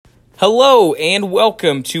Hello and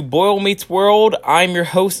welcome to Boyle Meets World. I'm your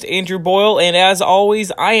host, Andrew Boyle, and as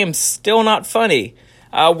always, I am still not funny.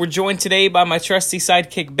 We're joined today by my trusty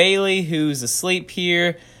sidekick, Bailey, who's asleep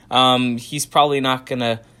here. He's probably not going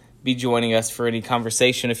to be joining us for any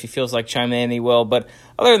conversation. If he feels like chiming in, he will. But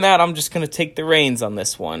other than that, I'm just going to take the reins on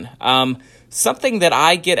this one. Something that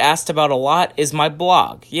I get asked about a lot is my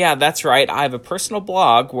blog. Yeah, that's right. I have a personal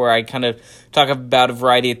blog where I kind of talk about a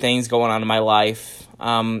variety of things going on in my life.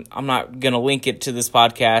 I'm not going to link it to this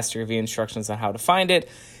podcast or give you instructions on how to find it.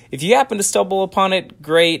 If you happen to stumble upon it,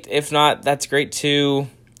 great. If not, that's great too.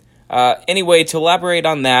 Anyway, to elaborate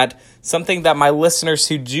on that, something that my listeners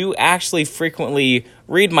who do actually frequently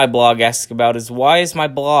read my blog ask about is, why is my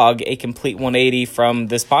blog a complete 180 from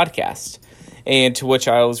this podcast? And to which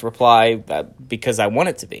I always reply, because I want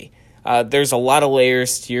it to be. There's a lot of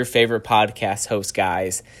layers to your favorite podcast host,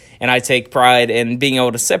 guys, and I take pride in being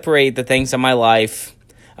able to separate the things in my life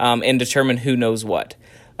and determine who knows what.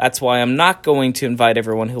 That's why I'm not going to invite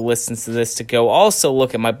everyone who listens to this to go also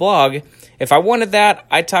look at my blog. If I wanted that,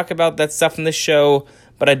 I'd talk about that stuff in this show,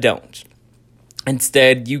 but I don't.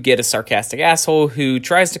 Instead, you get a sarcastic asshole who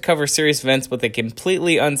tries to cover serious events with a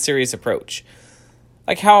completely unserious approach.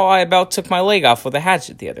 Like how I about took my leg off with a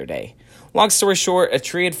hatchet the other day. Long story short, a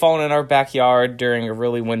tree had fallen in our backyard during a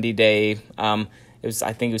really windy day. I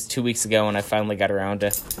think it was 2 weeks ago, and I finally got around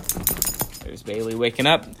to... There's Bailey waking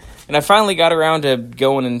up. And I finally got around to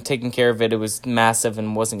going and taking care of it. It was massive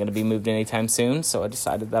and wasn't going to be moved anytime soon, so I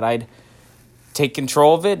decided that I'd take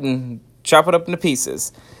control of it and chop it up into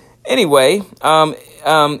pieces. Anyway,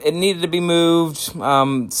 it needed to be moved,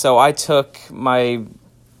 so I took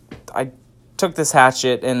this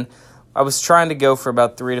hatchet, and I was trying to go for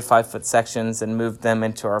about 3 to 5 foot sections and move them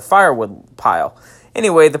into our firewood pile.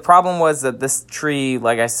 Anyway, the problem was that this tree,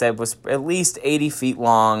 like I said, was at least 80 feet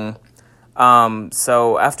long.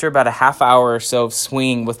 So after about a half hour or so of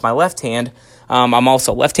swinging with my left hand, I'm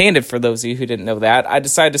also left-handed for those of you who didn't know that, I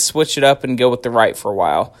decided to switch it up and go with the right for a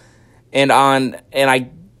while. And I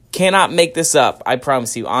cannot make this up, I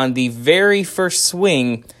promise you. On the very first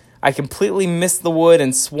swing, I completely missed the wood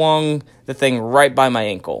and swung the thing right by my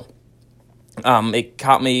ankle. It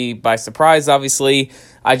caught me by surprise, obviously.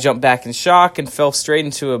 I jumped back in shock and fell straight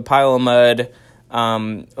into a pile of mud.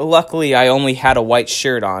 Luckily, I only had a white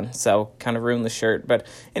shirt on, so kind of ruined the shirt. But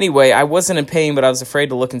anyway, I wasn't in pain, but I was afraid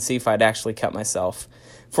to look and see if I'd actually cut myself.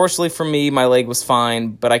 Fortunately for me, my leg was fine,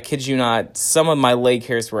 but I kid you not, some of my leg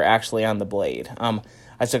hairs were actually on the blade.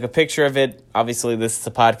 I took a picture of it. Obviously, this is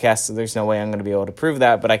a podcast, so there's no way I'm going to be able to prove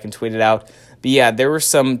that, but I can tweet it out. But yeah, there were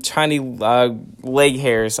some tiny leg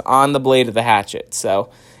hairs on the blade of the hatchet,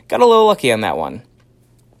 so got a little lucky on that one.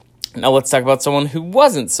 Now let's talk about someone who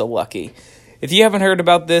wasn't so lucky. If you haven't heard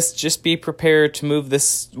about this, just be prepared to move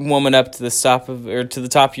this woman up to the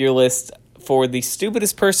top of your list for the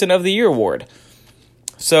Stupidest Person of the Year award.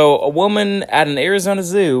 So, a woman at an Arizona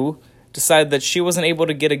zoo decided that she wasn't able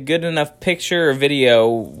to get a good enough picture or video,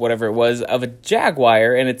 whatever it was, of a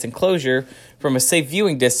jaguar in its enclosure from a safe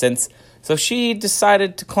viewing distance, so she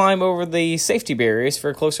decided to climb over the safety barriers for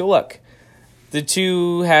a closer look. The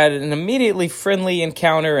two had an immediately friendly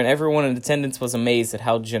encounter, and everyone in attendance was amazed at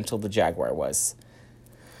how gentle the jaguar was.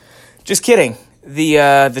 Just kidding.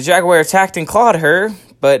 The jaguar attacked and clawed her,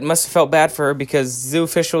 but must have felt bad for her because zoo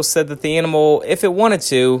officials said that the animal, if it wanted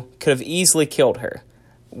to, could have easily killed her.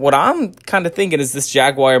 What I'm kind of thinking is this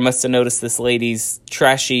jaguar must have noticed this lady's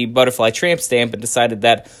trashy butterfly tramp stamp and decided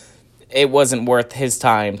that it wasn't worth his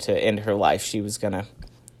time to end her life. She was going to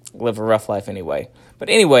live a rough life anyway. But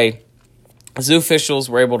anyway, zoo officials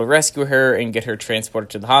were able to rescue her and get her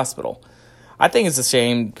transported to the hospital. I think it's a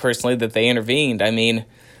shame, personally, that they intervened. I mean,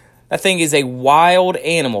 that thing is a wild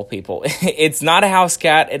animal, people. It's not a house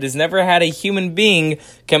cat. It has never had a human being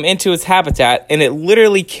come into its habitat, and it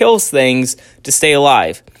literally kills things to stay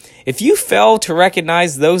alive. If you fail to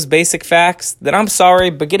recognize those basic facts, then I'm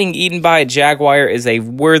sorry, but getting eaten by a jaguar is a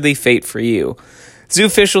worthy fate for you. Zoo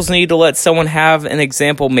officials need to let someone have an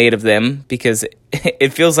example made of them, because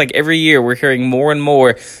it feels like every year we're hearing more and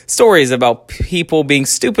more stories about people being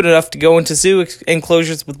stupid enough to go into zoo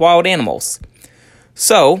enclosures with wild animals.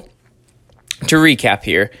 So, to recap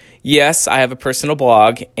here, yes, I have a personal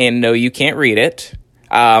blog, and no, you can't read it.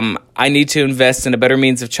 I need to invest in a better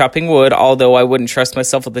means of chopping wood, although I wouldn't trust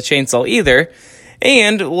myself with a chainsaw either.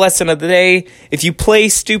 And, lesson of the day, if you play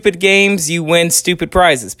stupid games, you win stupid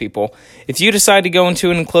prizes, people. If you decide to go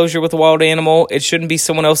into an enclosure with a wild animal, it shouldn't be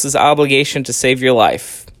someone else's obligation to save your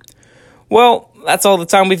life. Well, that's all the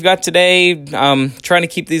time we've got today. Trying to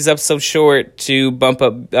keep these episodes short to bump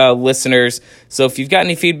up listeners. So if you've got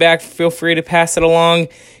any feedback, feel free to pass it along.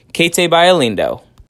 Kate Lindo.